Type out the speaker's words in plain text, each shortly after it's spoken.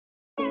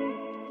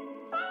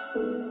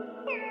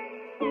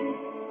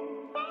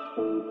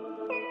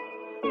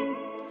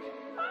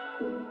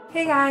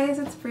Hey guys,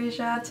 it's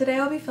Brizha. Today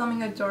I'll be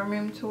filming a dorm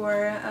room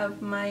tour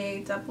of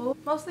my double,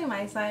 mostly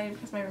my side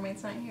because my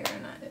roommate's not here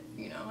and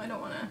I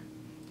don't want to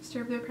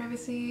disturb their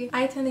privacy.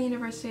 I attend the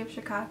University of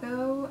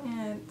Chicago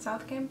and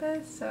South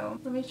Campus, so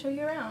let me show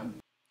you around.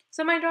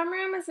 So my dorm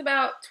room is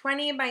about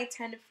 20 by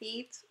 10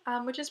 feet,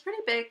 which is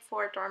pretty big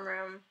for a dorm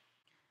room.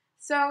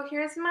 So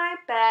here's my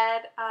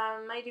bed.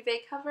 My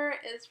duvet cover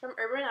is from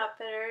Urban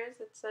Outfitters.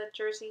 It's a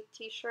jersey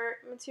t-shirt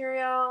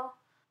material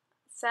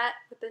set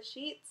with the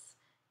sheets.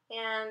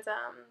 And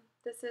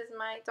this is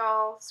my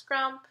doll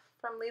Scrump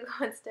from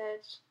Lilo &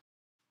 Stitch.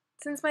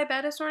 Since my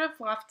bed is sort of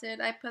lofted,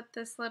 I put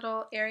this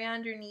little area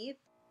underneath.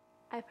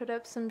 I put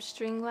up some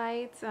string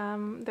lights.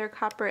 They're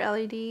copper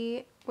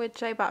LED,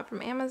 which I bought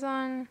from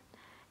Amazon.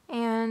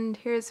 And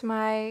here's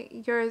my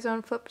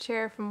Eurozone flip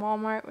chair from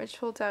Walmart, which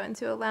folds out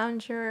into a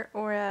lounger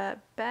or a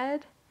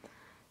bed,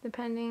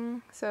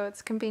 depending. So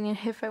it's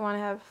convenient if I want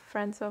to have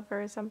friends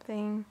over or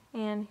something.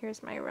 And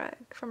here's my rug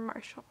from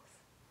Marshalls.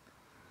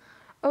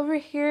 Over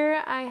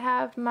here I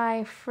have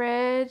my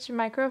fridge,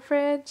 micro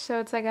fridge, so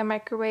it's like a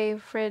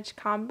microwave fridge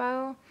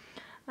combo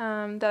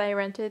that I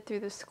rented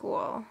through the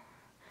school.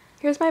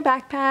 Here's my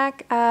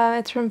backpack.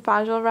 It's from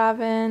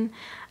Fjällräven.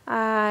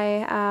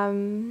 I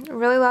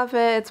really love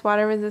it. It's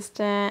water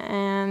resistant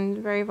and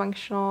very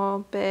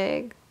functional,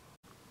 big.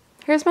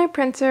 Here's my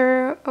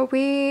printer.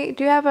 We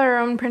do have our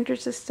own printer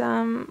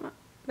system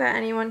that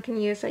anyone can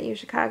use at U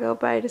Chicago,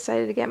 but I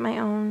decided to get my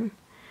own.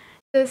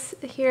 This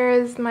here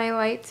is my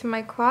light to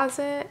my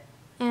closet,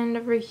 and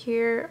over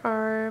here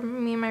are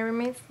me and my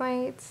roommate's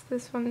lights.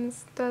 This one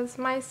does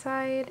my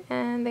side,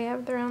 and they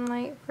have their own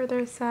light for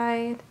their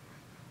side.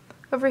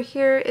 Over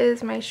here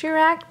is my shoe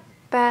rack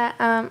that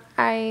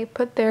I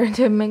put there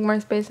to make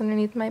more space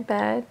underneath my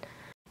bed.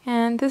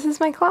 And this is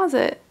my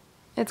closet.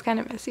 It's kind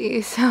of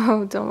messy,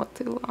 so don't look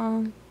too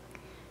long.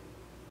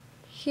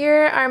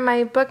 Here are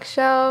my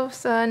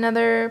bookshelves,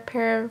 another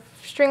pair of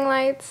string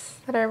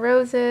lights that are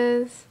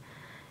roses.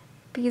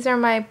 These are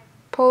my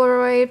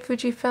Polaroid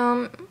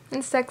Fujifilm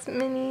Instax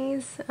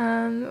minis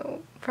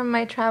from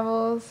my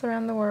travels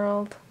around the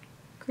world.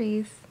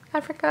 Greece,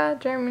 Africa,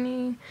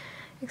 Germany,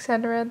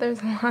 etc. There's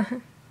a lot.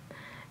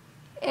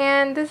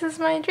 And this is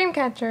my dream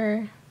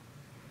catcher.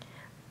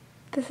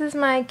 This is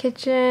my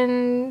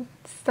kitchen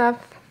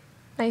stuff,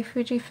 my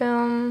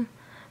Fujifilm,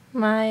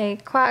 my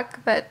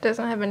clock that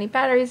doesn't have any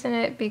batteries in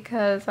it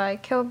because I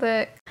killed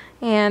it.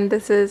 And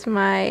this is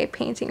my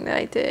painting that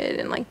I did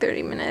in like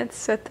 30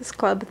 minutes at this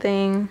club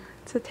thing.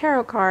 It's a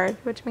tarot card,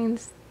 which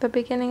means the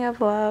beginning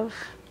of love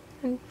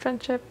and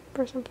friendship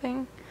or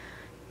something.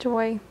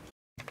 Joy.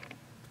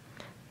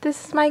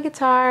 This is my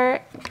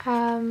guitar.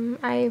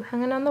 I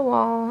hung it on the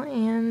wall,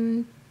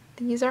 and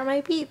these are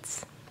my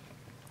beats.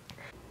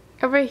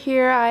 Over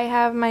here I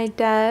have my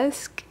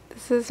desk.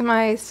 This is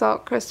my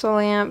salt crystal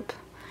lamp.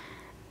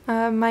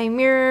 My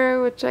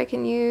mirror, which I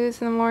can use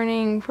in the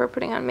morning for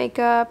putting on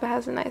makeup. It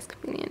has a nice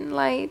convenient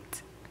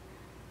light.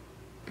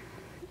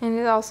 And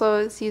it also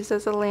is used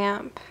as a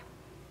lamp.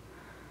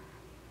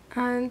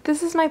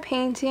 This is my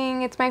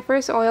painting. It's my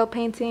first oil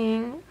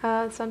painting,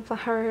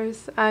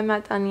 sunflowers. I'm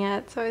not done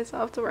yet, so I still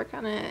have to work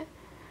on it.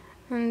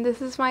 And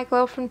this is my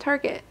glow from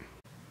Target.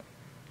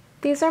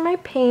 These are my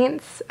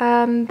paints.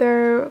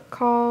 They're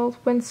called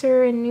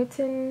Winsor &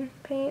 Newton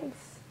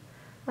paints.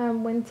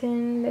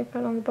 Winton, they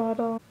put on the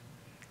bottle.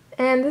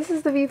 And this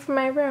is the view from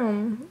my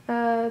room.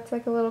 It's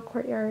like a little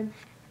courtyard.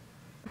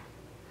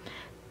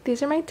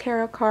 These are my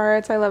tarot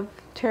cards. I love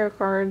tarot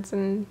cards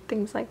and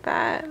things like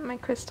that. My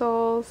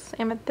crystals,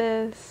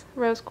 amethyst,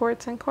 rose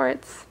quartz, and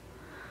quartz.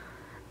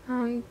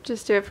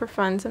 Just do it for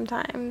fun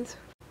sometimes.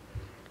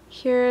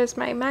 Here's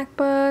my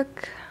MacBook,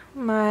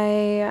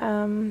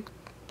 my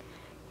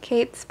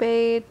Kate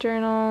Spade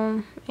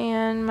journal,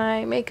 and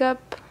my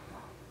makeup.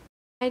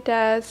 My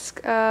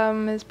desk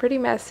is pretty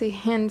messy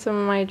in some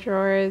of my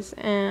drawers,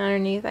 and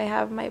underneath I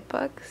have my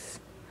books.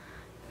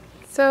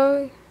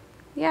 So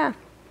yeah,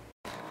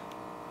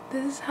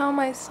 this is how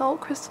my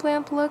salt crystal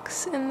lamp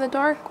looks in the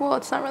dark. Well,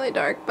 it's not really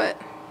dark, but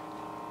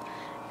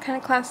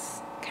kind of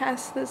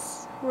casts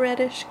this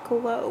reddish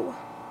glow.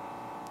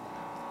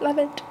 Love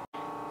it.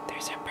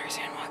 There's a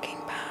person walking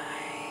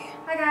by.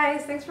 Hi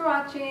guys, thanks for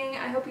watching.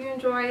 I hope you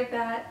enjoyed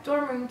that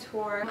dorm room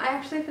tour. I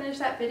actually finished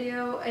that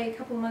video a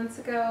couple months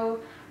ago,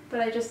 but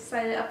I just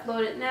decided to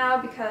upload it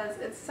now because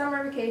it's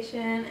summer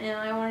vacation and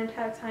I wanted to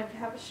have time to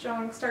have a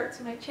strong start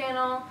to my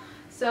channel.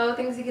 So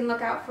things you can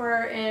look out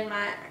for in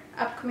my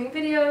upcoming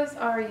videos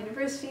are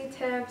university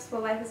tips,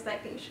 what life is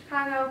like in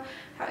Chicago,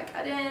 how I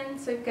got in.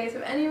 So if you guys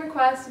have any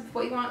requests of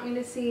what you want me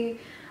to see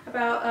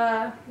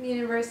about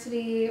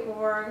university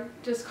or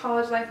just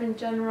college life in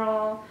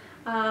general,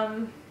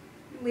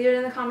 leave it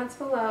in the comments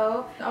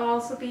below. I'll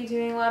also be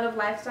doing a lot of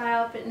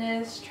lifestyle,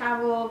 fitness,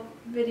 travel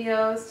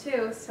videos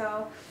too,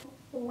 so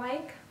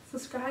like,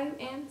 subscribe,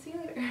 and see you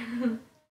later.